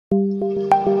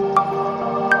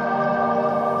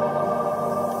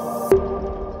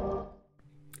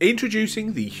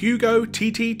Introducing the Hugo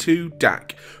TT2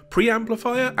 DAC,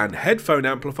 Preamplifier and Headphone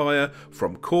Amplifier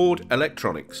from Chord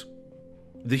Electronics.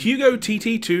 The Hugo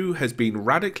TT2 has been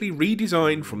radically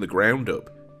redesigned from the ground up,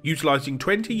 utilising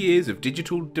 20 years of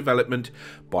digital development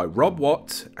by Rob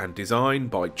Watts and design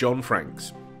by John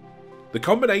Franks. The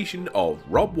combination of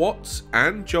Rob Watts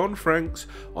and John Franks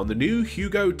on the new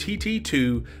Hugo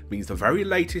TT2 means the very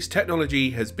latest technology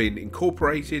has been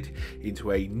incorporated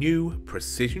into a new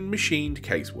precision machined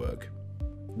casework.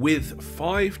 With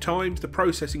 5 times the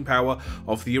processing power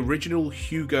of the original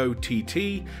Hugo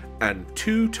TT and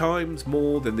 2 times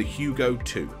more than the Hugo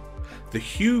 2. The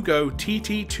Hugo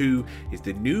TT2 is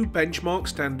the new benchmark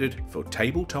standard for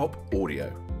tabletop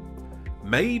audio.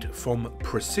 Made from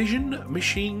precision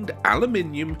machined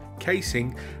aluminium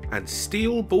casing and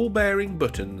steel ball bearing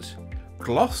buttons,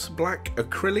 gloss black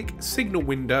acrylic signal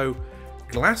window,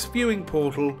 glass viewing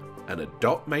portal and a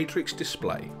dot matrix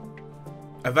display.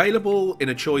 Available in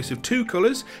a choice of 2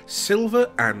 colours,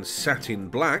 silver and satin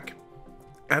black,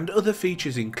 and other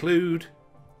features include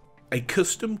a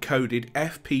custom coded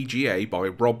FPGA by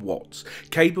Rob Watts,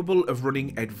 capable of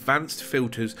running advanced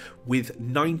filters with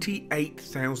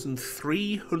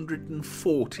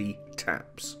 98,340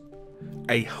 taps.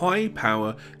 A high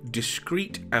power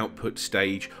discrete output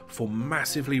stage for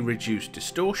massively reduced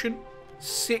distortion.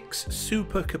 6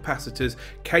 super capacitors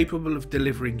capable of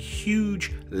delivering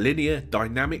huge linear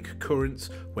dynamic currents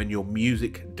when your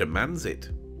music demands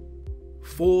it.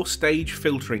 4-stage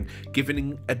filtering,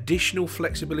 giving additional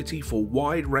flexibility for a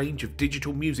wide range of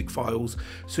digital music files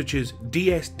such as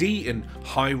DSD and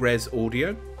high-res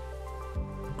audio.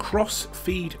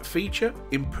 Cross-feed feature,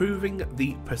 improving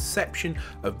the perception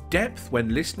of depth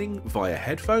when listening via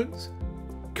headphones.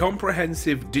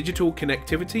 Comprehensive digital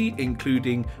connectivity,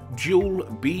 including dual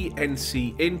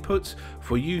BNC inputs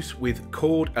for use with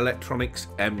Chord Electronics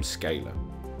M Scaler.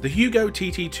 The Hugo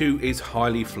TT2 is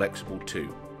highly flexible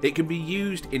too. It can be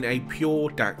used in a pure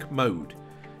DAC mode,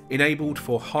 enabled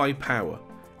for high power,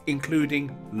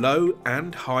 including low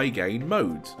and high gain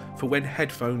modes for when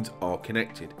headphones are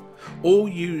connected, or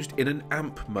used in an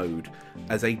amp mode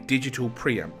as a digital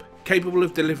preamp, capable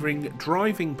of delivering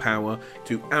driving power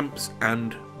to amps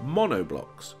and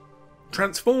monoblocks.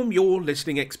 Transform your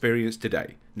listening experience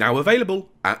today, now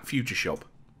available at Future Shop.